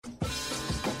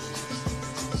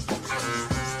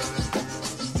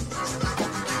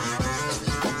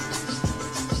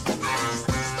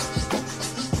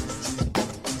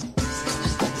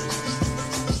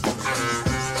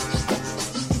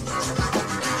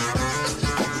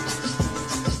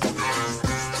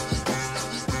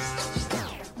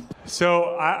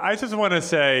So I just want to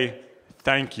say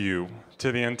thank you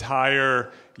to the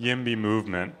entire YIMBY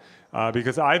movement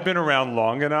because I've been around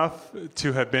long enough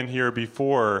to have been here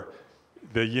before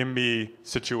the YIMBY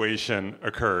situation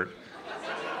occurred.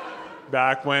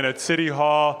 Back when at City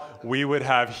Hall, we would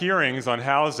have hearings on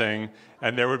housing,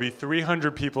 and there would be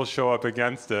 300 people show up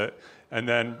against it, and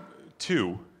then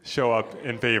 2 show up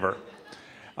in favor.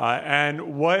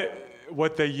 And what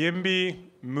the YIMBY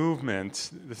movement,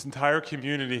 this entire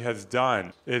community has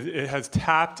done, it has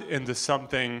tapped into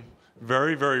something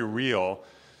very, very real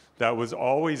that was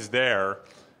always there,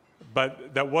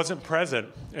 but that wasn't present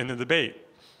in the debate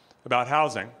about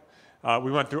housing.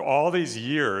 We went through all these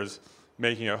years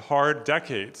making it hard,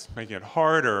 decades, making it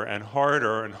harder and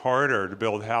harder and harder to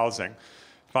build housing,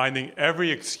 finding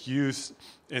every excuse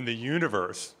in the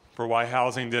universe for why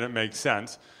housing didn't make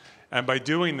sense. And by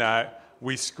doing that,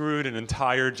 we screwed an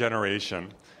entire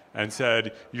generation and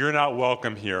said, you're not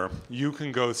welcome here. You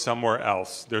can go somewhere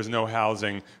else. There's no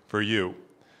housing for you.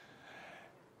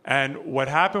 And what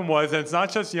happened was, and it's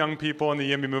not just young people in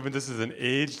the YIMBY movement, this is an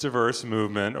age-diverse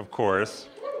movement, of course,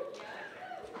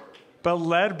 but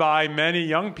led by many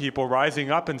young people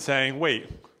rising up and saying, wait,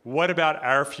 what about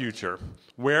our future?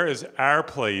 Where is our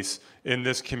place in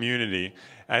this community?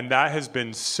 And that has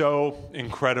been so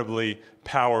incredibly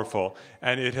powerful.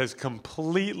 And it has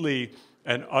completely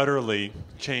and utterly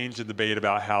changed the debate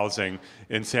about housing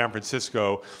in San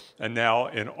Francisco and now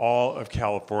in all of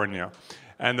California.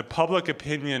 And the public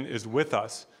opinion is with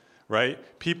us, right?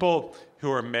 People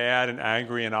who are mad and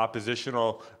angry and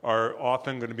oppositional are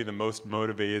often going to be the most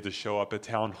motivated to show up at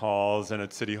town halls and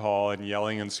at City Hall and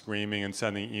yelling and screaming and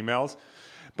sending emails.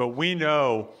 But we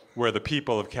know where the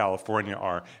people of California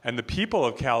are. And the people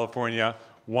of California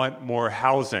want more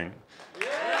housing.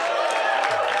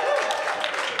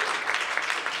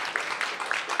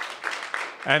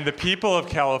 And the people of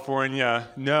California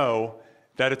know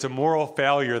that it's a moral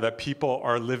failure that people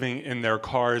are living in their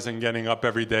cars and getting up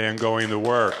every day and going to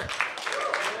work.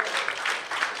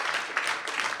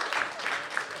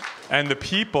 And the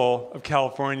people of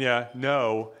California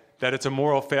know that it's a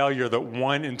moral failure that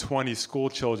 1 in 20 school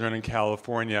children in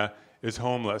California is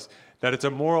homeless. That it's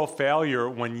a moral failure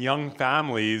when young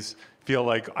families feel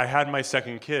like, I had my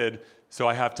second kid, so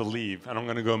I have to leave, and I'm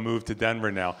going to go move to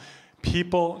Denver now.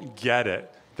 People get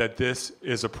it, that this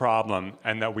is a problem,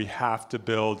 and that we have to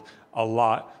build a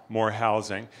lot more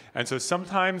housing. And so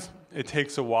sometimes it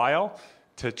takes a while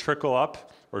to trickle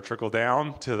up or trickle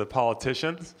down to the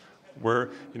politicians, where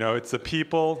it's the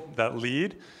people that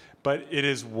lead, but it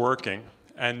is working.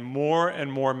 And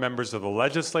more members of the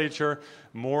legislature,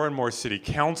 more and more city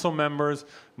council members,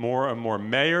 more and more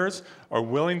mayors are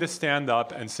willing to stand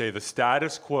up and say the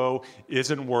status quo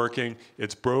isn't working,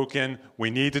 it's broken,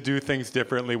 we need to do things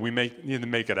differently, we need to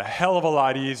make it a hell of a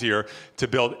lot easier to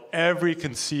build every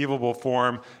conceivable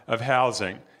form of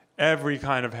housing, every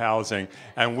kind of housing,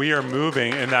 and we are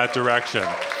moving in that direction.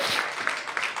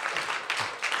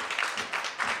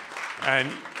 And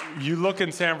you look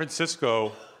in San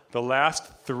Francisco, the last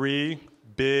 3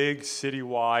 big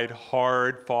citywide,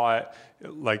 hard-fought,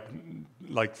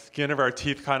 like skin of our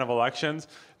teeth kind of elections,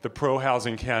 the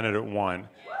pro-housing candidate won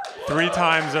 3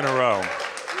 times in a row.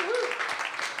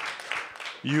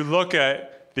 You look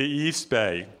at the East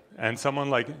Bay and someone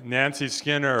like Nancy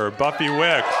Skinner or Buffy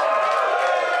Wicks.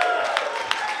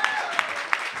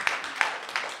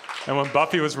 And when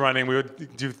Buffy was running, we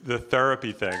would do the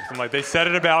therapy thing. I'm like, they said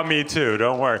it about me too,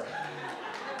 don't worry.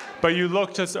 But you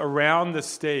look just around the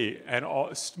state and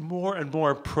more and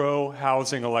more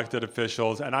pro-housing elected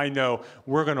officials, and I know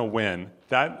we're going to win.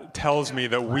 That tells me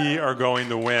that we are going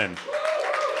to win.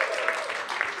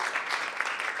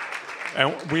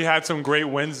 And we had some great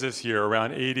wins this year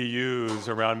around ADUs,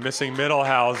 around missing middle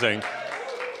housing,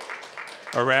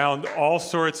 around all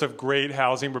sorts of great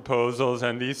housing proposals,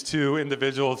 and these 2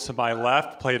 individuals to my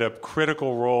left played a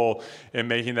critical role in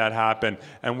making that happen.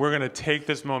 And we're going to take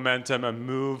this momentum and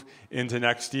move into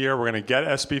next year. We're going to get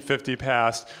SB 50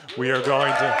 passed. We are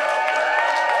going to...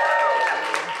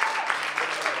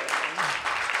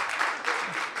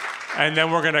 And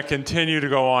then we're going to continue to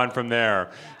go on from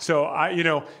there. So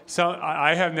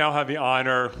I have now had the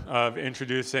honor of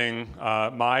introducing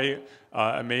my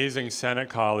amazing Senate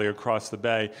colleague across the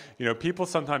Bay. People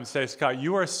sometimes say, Scott,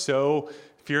 you are so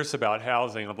fierce about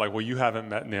housing. I'm like, well, you haven't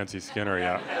met Nancy Skinner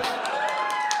yet.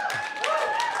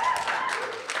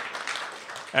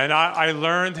 And I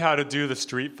learned how to do the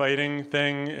street fighting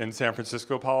thing in San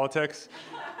Francisco politics.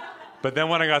 But then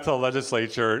when I got to the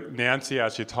legislature, Nancy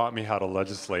actually taught me how to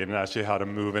legislate and actually how to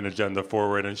move an agenda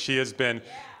forward. And she has been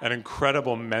an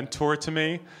incredible mentor to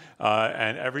me.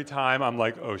 And every time I'm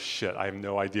like, oh shit, I have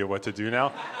no idea what to do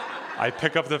now. I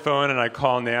pick up the phone and I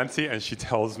call Nancy and she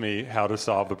tells me how to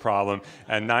solve the problem.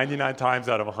 And 99 times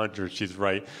out of 100, she's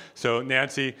right. So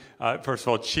Nancy, first of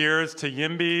all, cheers to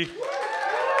YIMBY.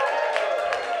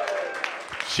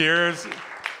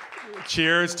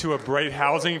 Cheers to a bright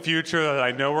housing future that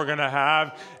I know we're going to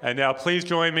have. And now please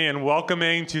join me in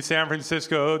welcoming to San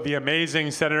Francisco the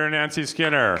amazing Senator Nancy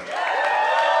Skinner.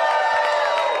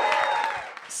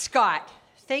 Scott,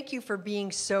 thank you for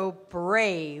being so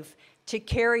brave to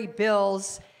carry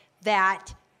bills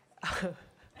that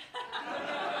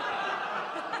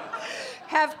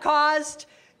have caused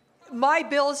my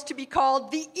bills to be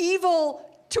called the evil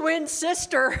twin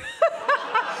sister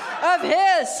of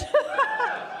his.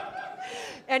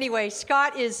 Anyway,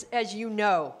 Scott is, as you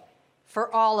know,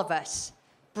 for all of us,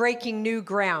 breaking new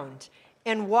ground.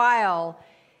 And while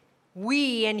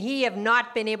we and he have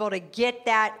not been able to get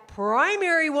that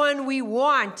primary one we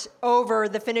want over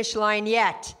the finish line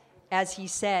yet, as he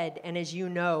said, and as you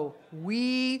know,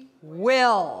 we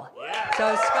will. Yeah.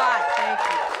 So, Scott, thank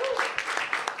you.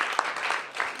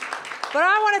 But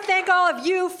I want to thank all of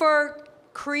you for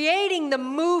creating the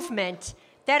movement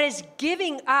that is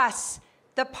giving us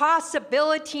the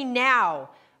possibility now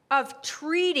of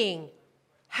treating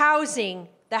housing,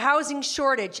 the housing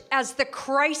shortage, as the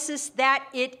crisis that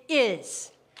it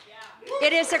is. Yeah.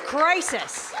 It is a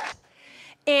crisis.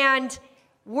 And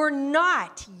we're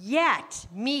not yet,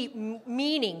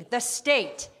 meaning the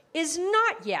state is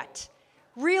not yet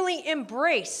really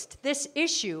embraced this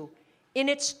issue in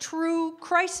its true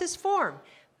crisis form.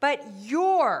 But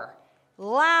you're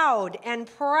loud and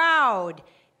proud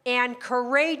and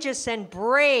courageous and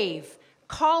brave,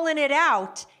 calling it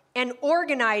out and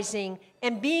organizing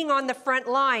and being on the front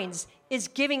lines is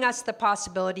giving us the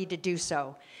possibility to do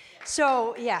so.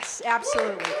 So, yes,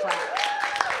 absolutely, clap.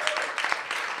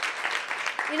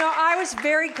 You know, I was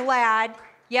very glad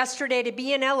yesterday to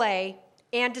be in LA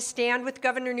and to stand with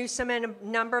Governor Newsom and a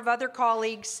number of other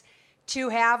colleagues to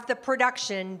have the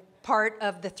production part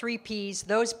of the 3 Ps,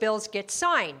 those bills get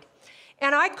signed.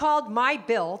 And I called my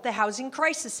bill the Housing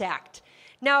Crisis Act.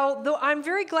 Now, though I'm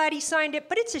very glad he signed it,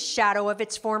 but it's a shadow of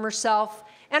its former self.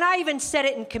 And I even said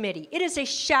it in committee. It is a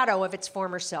shadow of its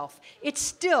former self. It's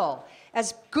still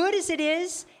as good as it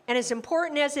is and as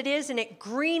important as it is, and it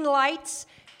green lights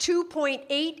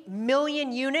 2.8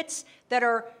 million units that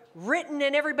are written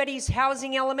in everybody's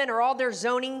housing element or all their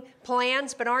zoning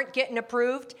plans but aren't getting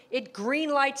approved. It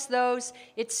green lights those.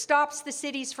 It stops the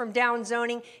cities from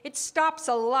downzoning. It stops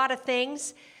a lot of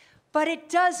things, but it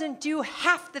doesn't do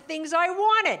half the things I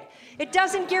wanted. It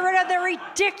doesn't get rid of the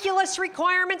ridiculous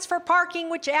requirements for parking,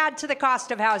 which add to the cost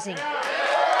of housing.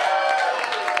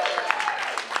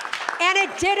 And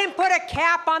it didn't put a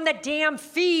cap on the damn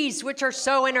fees, which are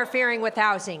so interfering with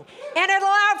housing. And it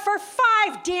allowed for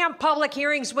 5 damn public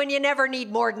hearings when you never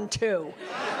need more than 2.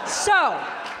 So,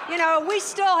 you know, we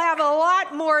still have a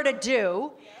lot more to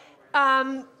do,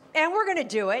 and we're going to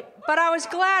do it. But I was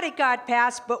glad it got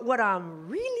passed. But what I'm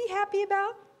really happy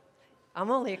about,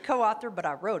 I'm only a co-author, but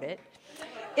I wrote it,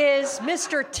 is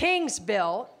Mr. Ting's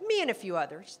bill, me and a few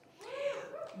others,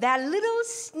 that little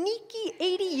sneaky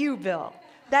ADU bill.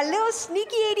 That little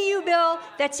sneaky ADU bill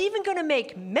that's even going to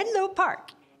make Menlo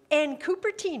Park and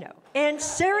Cupertino and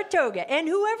Saratoga and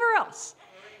whoever else,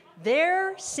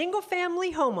 their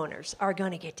single-family homeowners are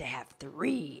going to get to have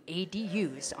 3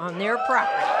 ADUs on their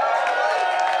property.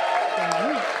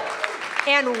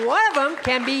 And one of them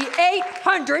can be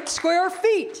 800 square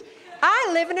feet. I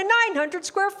live in a 900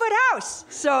 square foot house,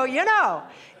 so you know.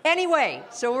 Anyway,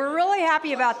 so we're really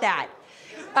happy about that.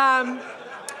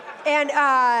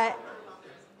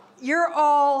 You're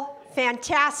all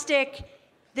fantastic.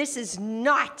 This is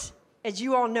not, as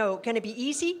you all know, going to be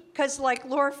easy, because like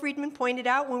Laura Friedman pointed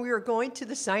out when we were going to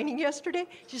the signing yesterday,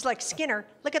 she's like, Skinner,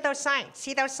 look at those signs.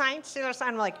 See those signs? See those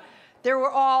signs? I'm like, they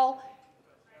were all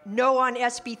no on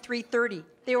SB 330.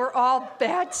 They were all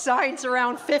bad signs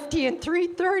around 50 and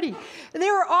 330. And they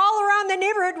were all around the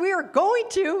neighborhood we were going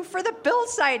to for the bill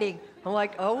signing. I'm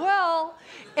like, oh, well.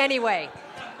 Anyway,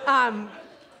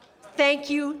 thank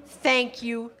you, thank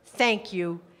you, thank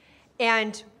you,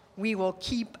 and we will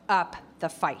keep up the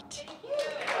fight.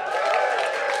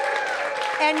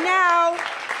 And now,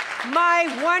 my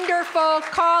wonderful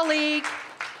colleague,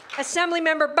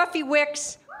 Assemblymember Buffy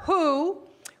Wicks, who,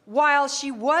 while she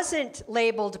wasn't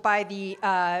labeled by the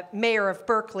mayor of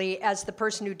Berkeley as the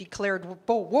person who declared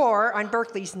war on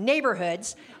Berkeley's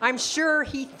neighborhoods, I'm sure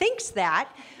he thinks that,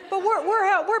 But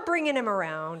we're bringing him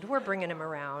around. We're bringing him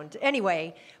around.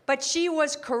 Anyway, but she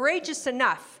was courageous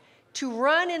enough to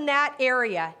run in that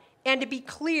area and to be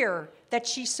clear that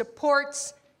she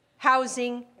supports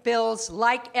housing bills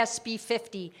like SB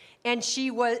 50. And she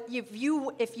was,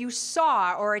 if you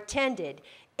saw or attended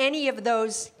any of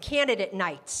those candidate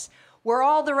nights where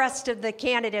all the rest of the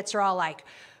candidates are all like,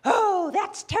 oh,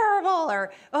 that's terrible,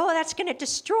 or oh, that's going to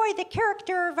destroy the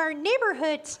character of our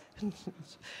neighborhoods.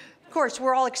 Of course,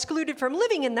 we're all excluded from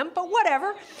living in them, but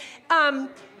whatever.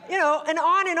 You know, and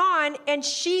on, and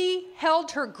she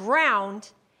held her ground,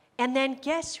 and then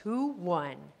guess who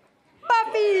won?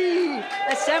 Buffy,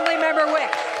 Assemblymember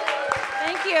Wick.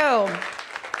 Thank you.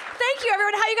 Thank you,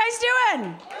 everyone. How you guys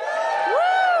doing?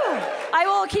 Woo! I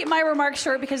will keep my remarks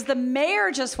short because the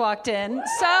mayor just walked in,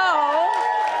 so...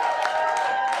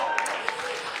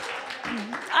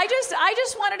 I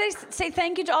just wanted to say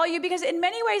thank you to all you because in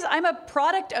many ways I'm a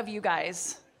product of you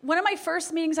guys. One of my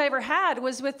first meetings I ever had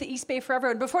was with the East Bay for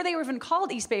Everyone, before they were even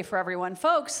called East Bay for Everyone,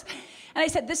 folks. And I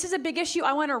said, this is a big issue.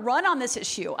 I want to run on this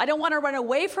issue. I don't want to run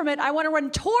away from it. I want to run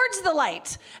towards the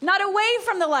light, not away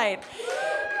from the light.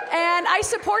 And I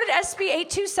supported SB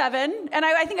 827, and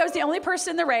I think I was the only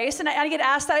person in the race. And I get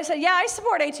asked that. I said, yeah, I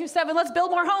support 827. Let's build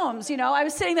more homes. You know, I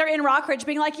was sitting there in Rockridge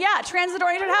being like, yeah,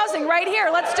 transit-oriented housing right here.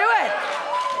 Let's do it.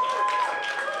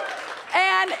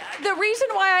 And the reason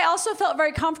why I also felt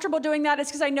very comfortable doing that is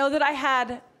because I know that I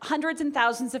had hundreds and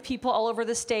thousands of people all over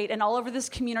the state and all over this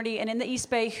community and in the East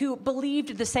Bay who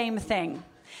believed the same thing.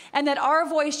 And that our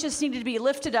voice just needed to be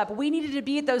lifted up. We needed to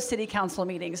be at those city council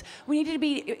meetings. We needed to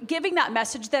be giving that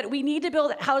message that we need to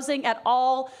build housing at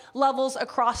all levels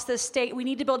across this state. We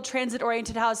need to build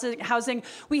transit-oriented housing.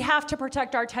 We have to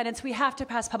protect our tenants. We have to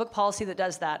pass public policy that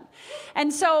does that.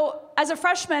 And so, as a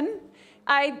freshman,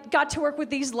 I got to work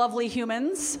with these lovely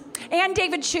humans, and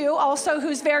David Chu, also,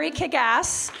 who's very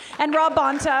kick-ass, and Rob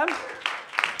Bonta.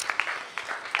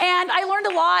 And I learned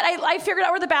a lot. I figured out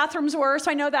where the bathrooms were,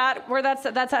 so I know that where that's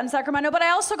at in Sacramento. But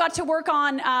I also got to work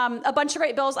on a bunch of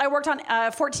great bills. I worked on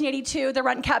 1482, the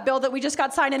rent cap bill that we just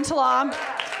got signed into law.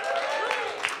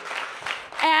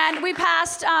 And we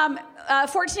passed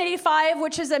 1485,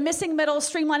 which is a missing middle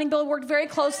streamlining bill. Worked very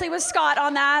closely with Scott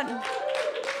on that.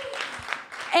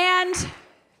 And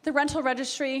the rental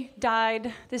registry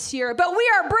died this year, but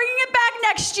we are bringing it back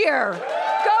next year.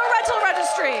 Go rental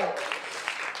registry.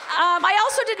 I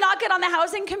also did not get on the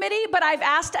housing committee, but I've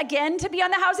asked again to be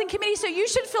on the housing committee, so you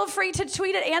should feel free to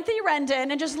tweet at Anthony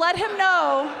Rendon and just let him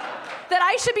know that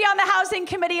I should be on the housing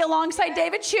committee alongside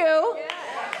David Chu.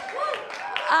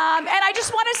 And I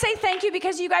just want to say thank you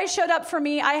because you guys showed up for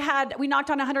me. We knocked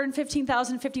on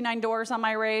 115,059 doors on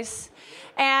my race.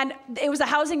 And it was a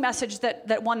housing message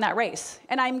that won that race.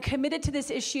 And I'm committed to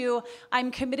this issue.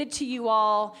 I'm committed to you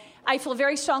all. I feel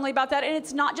very strongly about that. And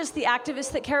it's not just the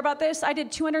activists that care about this. I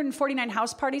did 249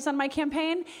 house parties on my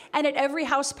campaign. And at every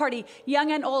house party,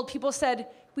 young and old, people said,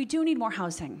 we do need more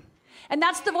housing. And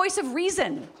that's the voice of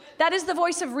reason. That is the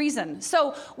voice of reason.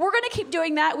 So we're going to keep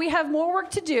doing that. We have more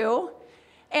work to do.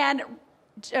 And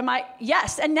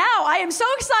yes, and now I am so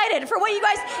excited for what you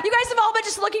guys have all been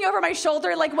just looking over my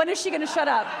shoulder like, when is she going to shut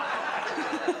up?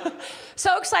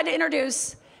 So excited to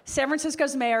introduce San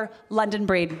Francisco's Mayor, London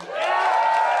Breed.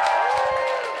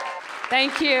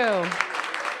 Thank you.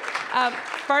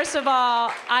 First of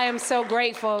all, I am so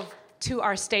grateful to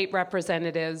our state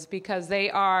representatives because they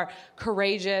are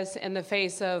courageous in the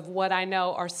face of what I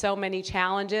know are so many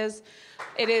challenges.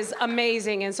 It is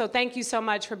amazing. And so thank you so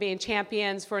much for being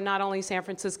champions for not only San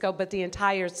Francisco, but the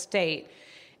entire state.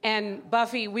 And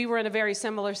Buffy, we were in a very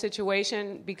similar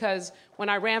situation because when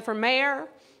I ran for mayor,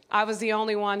 I was the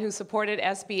only one who supported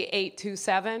SB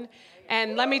 827.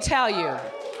 And let me tell you,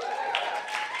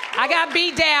 I got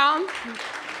beat down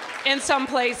in some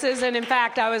places. And in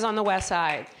fact, I was on the West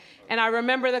Side. And I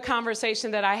remember the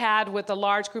conversation that I had with a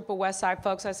large group of West Side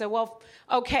folks. I said, well,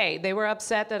 okay, they were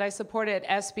upset that I supported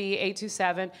SB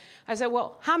 827. I said,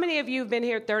 well, how many of you have been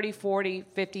here 30, 40,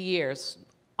 50 years?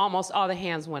 Almost all the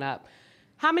hands went up.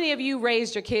 How many of you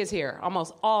raised your kids here?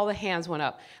 Almost all the hands went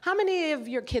up. How many of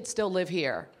your kids still live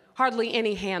here? Hardly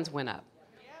any hands went up.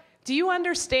 Do you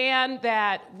understand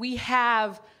that we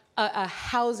have a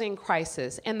housing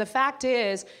crisis? And the fact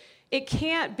is, it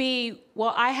can't be,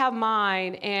 well, I have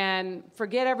mine and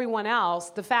forget everyone else.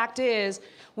 The fact is,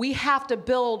 we have to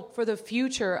build for the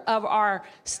future of our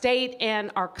state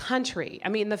and our country. I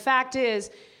mean, the fact is,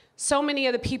 So many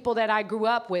of the people that I grew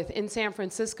up with in San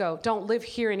Francisco don't live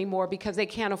here anymore because they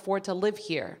can't afford to live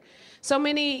here. So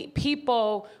many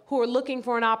people who are looking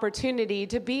for an opportunity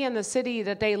to be in the city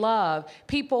that they love,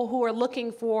 people who are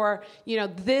looking for,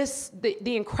 the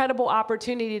incredible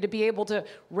opportunity to be able to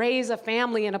raise a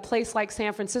family in a place like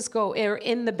San Francisco or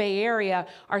in the Bay Area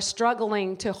are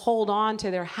struggling to hold on to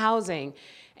their housing.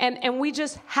 And we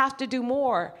just have to do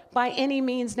more by any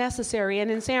means necessary. And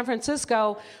in San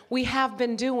Francisco, we have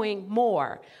been doing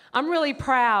more. I'm really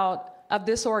proud of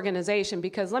this organization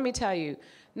because let me tell you,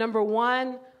 number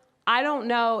one, I don't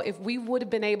know if we would have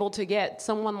been able to get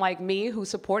someone like me who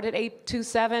supported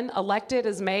 827 elected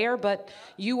as mayor, but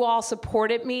you all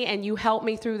supported me and you helped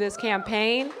me through this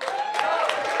campaign.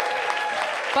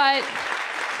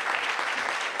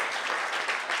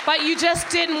 But you just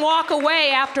didn't walk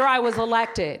away after I was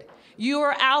elected. You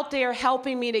were out there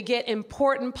helping me to get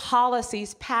important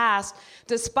policies passed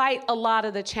despite a lot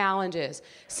of the challenges.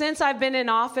 Since I've been in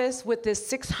office with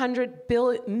this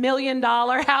 $600 million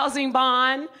housing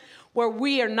bond, where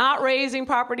we are not raising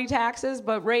property taxes,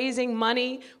 but raising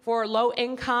money for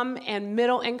low-income and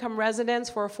middle-income residents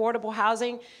for affordable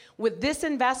housing. With this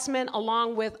investment,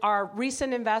 along with our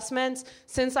recent investments,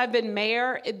 since I've been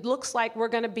mayor, it looks like we're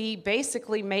going to be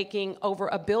basically making over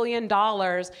 $1 billion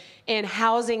in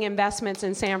housing investments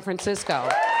in San Francisco.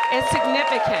 It's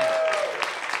significant.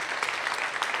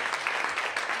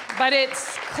 But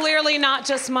it's clearly not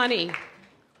just money.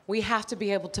 We have to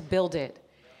be able to build it.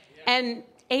 And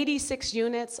 86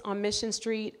 units on Mission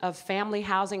Street of family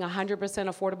housing, 100%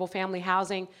 affordable family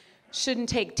housing, shouldn't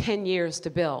take 10 years to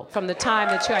build from the time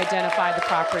that you identify the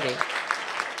property.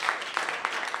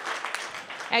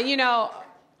 And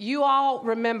you all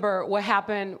remember what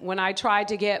happened when I tried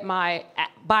to get my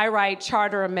by right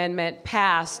charter amendment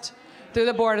passed through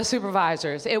the Board of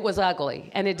Supervisors. It was ugly,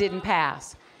 and it didn't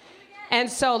pass. And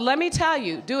so let me tell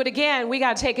you, do it again, we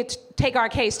got to take our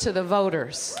case to the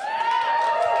voters.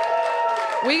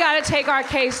 We got to take our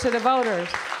case to the voters.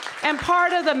 And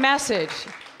part of the message,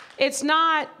 it's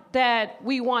not that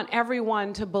we want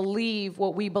everyone to believe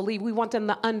what we believe. We want them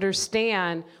to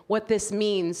understand what this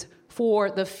means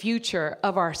for the future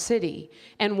of our city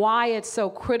and why it's so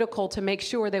critical to make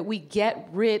sure that we get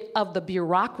rid of the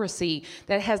bureaucracy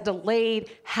that has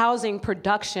delayed housing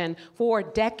production for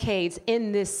decades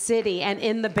in this city and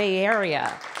in the Bay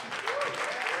Area.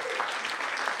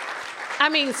 I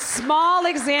mean, small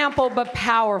example, but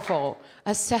powerful.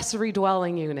 Accessory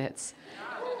dwelling units.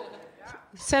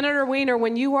 Senator Wiener,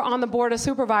 when you were on the Board of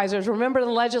Supervisors, remember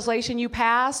the legislation you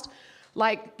passed?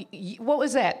 Like, what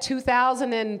was that,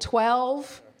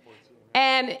 2012?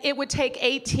 And it would take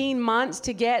 18 months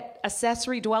to get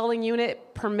accessory dwelling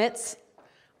unit permits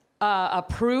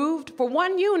approved for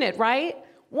one unit, right?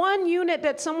 One unit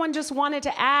that someone just wanted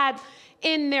to add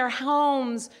in their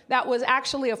homes that was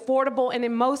actually affordable and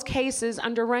in most cases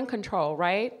under rent control,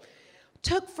 right?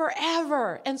 Took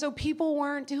forever, and so people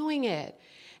weren't doing it.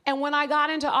 And when I got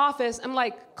into office, I'm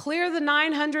like, clear the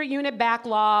 900 unit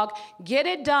backlog, get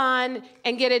it done,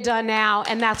 and get it done now,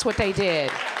 and that's what they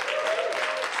did.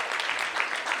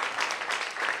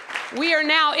 We are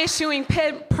now issuing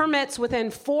permits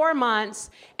within 4 months,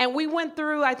 and we went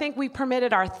through, I think we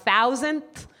permitted our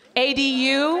 1,000th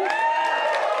ADU.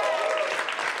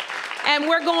 And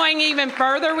we're going even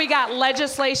further. We got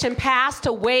legislation passed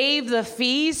to waive the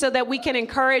fees so that we can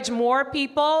encourage more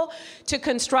people to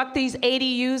construct these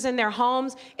ADUs in their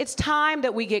homes. It's time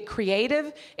that we get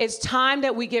creative. It's time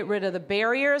that we get rid of the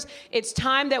barriers. It's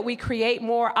time that we create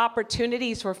more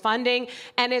opportunities for funding.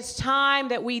 And it's time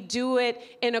that we do it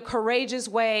in a courageous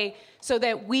way so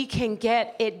that we can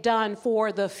get it done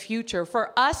for the future,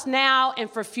 for us now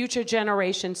and for future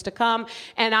generations to come.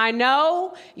 And I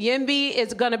know YIMBY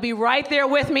is going to be right there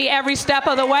with me every step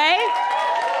of the way.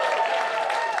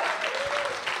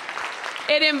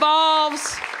 It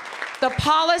involves the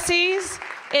policies.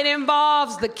 It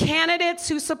involves the candidates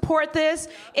who support this.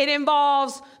 It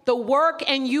involves the work,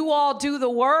 and you all do the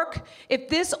work. If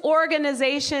this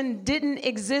organization didn't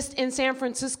exist in San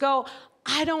Francisco,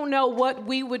 I don't know what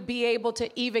we would be able to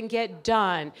even get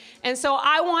done. And so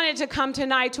I wanted to come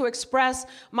tonight to express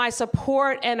my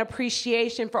support and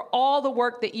appreciation for all the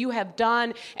work that you have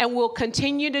done and will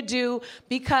continue to do,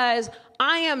 because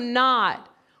I am not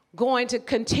going to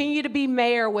continue to be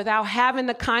mayor without having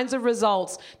the kinds of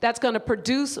results that's going to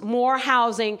produce more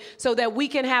housing so that we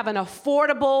can have an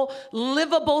affordable,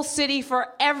 livable city for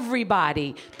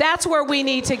everybody. That's where we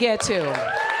need to get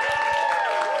to.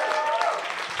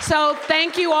 So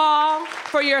thank you all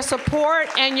for your support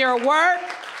and your work.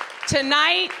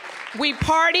 Tonight, we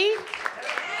party,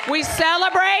 we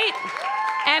celebrate,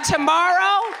 and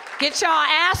tomorrow, Get y'all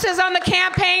asses on the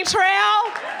campaign trail.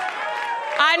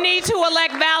 I need to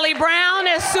elect Valley Brown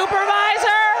as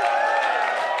supervisor.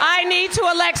 I need to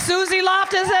elect Susie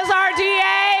Loftus as our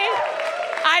DA.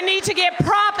 I need to get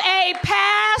Prop A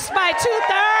passed by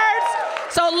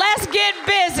 2/3. So let's get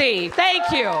busy.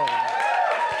 Thank you.